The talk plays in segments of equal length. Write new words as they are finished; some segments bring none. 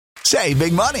Save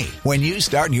big money when you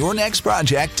start your next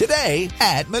project today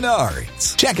at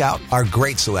Menards. Check out our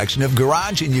great selection of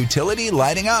garage and utility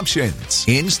lighting options.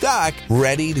 In stock,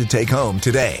 ready to take home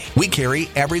today. We carry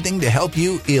everything to help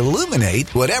you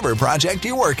illuminate whatever project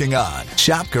you're working on.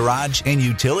 Shop garage and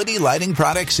utility lighting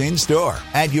products in store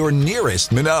at your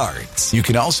nearest Menards. You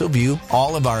can also view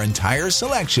all of our entire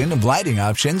selection of lighting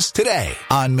options today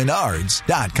on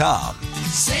Menards.com.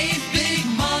 Save big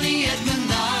money at Menards.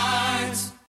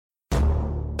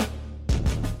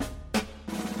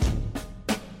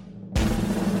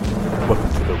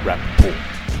 Welcome to the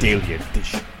Rappaport Daily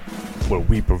Edition, where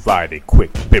we provide a quick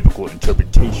biblical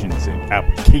interpretations and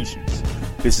applications.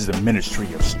 This is a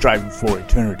ministry of striving for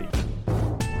eternity.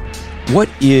 What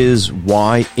is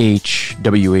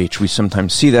YHWH? We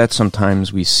sometimes see that.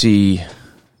 Sometimes we see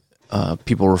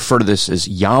people refer to this as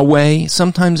Yahweh,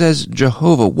 sometimes as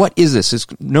Jehovah. What is this? It's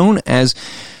known as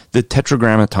the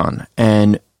Tetragrammaton.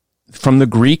 And from the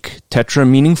Greek, tetra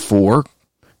meaning four,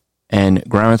 and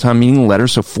grammaton meaning letter,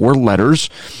 so 4 letters.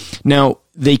 Now,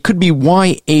 they could be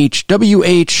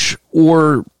YHWH,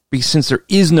 or since there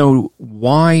is no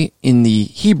Y in the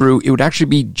Hebrew, it would actually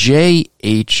be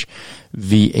JHVH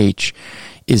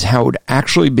is how it would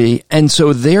actually be. And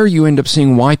so there you end up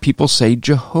seeing why people say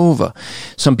Jehovah.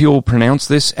 Some people pronounce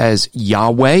this as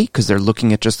Yahweh because they're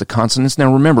looking at just the consonants.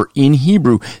 Now remember, in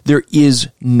Hebrew, there is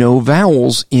no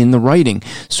vowels in the writing.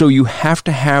 So you have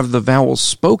to have the vowels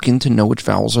spoken to know which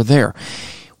vowels are there.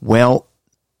 Well,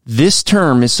 this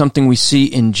term is something we see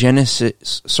in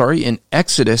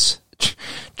Exodus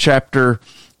chapter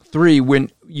 3,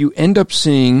 when you end up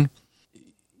seeing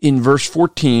in verse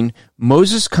 14,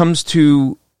 Moses comes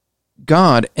to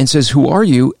God and says, "Who are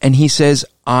you?" And he says,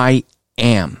 "I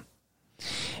am."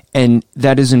 And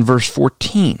that is in verse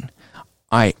 14.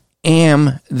 I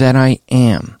am that I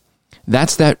am.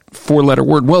 That's that 4-letter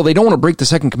word. Well, they don't want to break the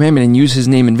second commandment and use his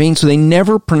name in vain, so they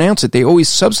never pronounce it. They always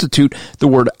substitute the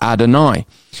word Adonai.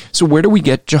 So where do we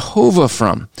get Jehovah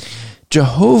from?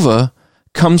 Jehovah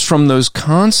comes from those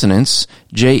consonants,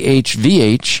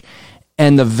 JHVH,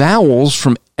 and the vowels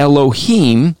from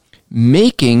Elohim,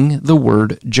 making the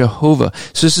word Jehovah.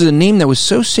 So this is a name that was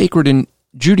so sacred in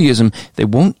Judaism, they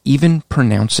won't even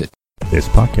pronounce it. This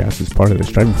podcast is part of the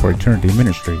Striving for Eternity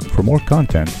ministry. For more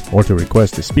content, or to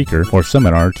request a speaker or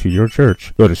seminar to your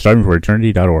church, go to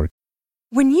strivingforeternity.org.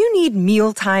 When you need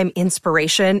mealtime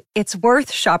inspiration, it's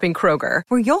worth shopping Kroger,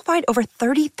 where you'll find over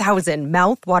 30,000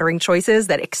 mouth-watering choices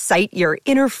that excite your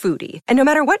inner foodie. And no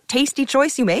matter what tasty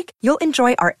choice you make, you'll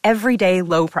enjoy our everyday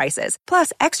low prices,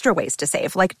 plus extra ways to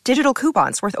save, like digital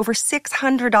coupons worth over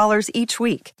 $600 each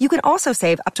week. You can also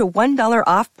save up to $1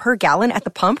 off per gallon at the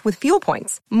pump with fuel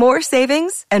points. More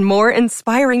savings and more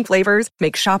inspiring flavors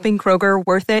make shopping Kroger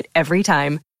worth it every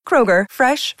time. Kroger,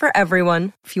 fresh for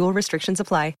everyone. Fuel restrictions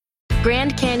apply.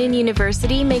 Grand Canyon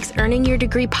University makes earning your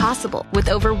degree possible with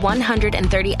over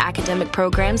 130 academic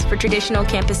programs for traditional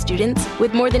campus students,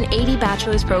 with more than 80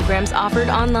 bachelor's programs offered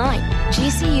online.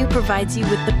 GCU provides you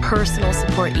with the personal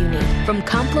support you need, from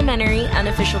complimentary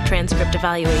unofficial transcript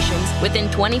evaluations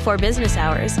within 24 business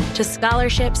hours to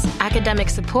scholarships, academic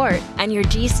support, and your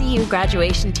GCU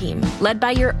graduation team, led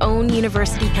by your own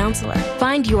university counselor.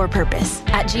 Find your purpose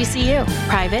at GCU.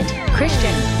 Private,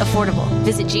 Christian, affordable.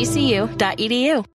 Visit gcu.edu.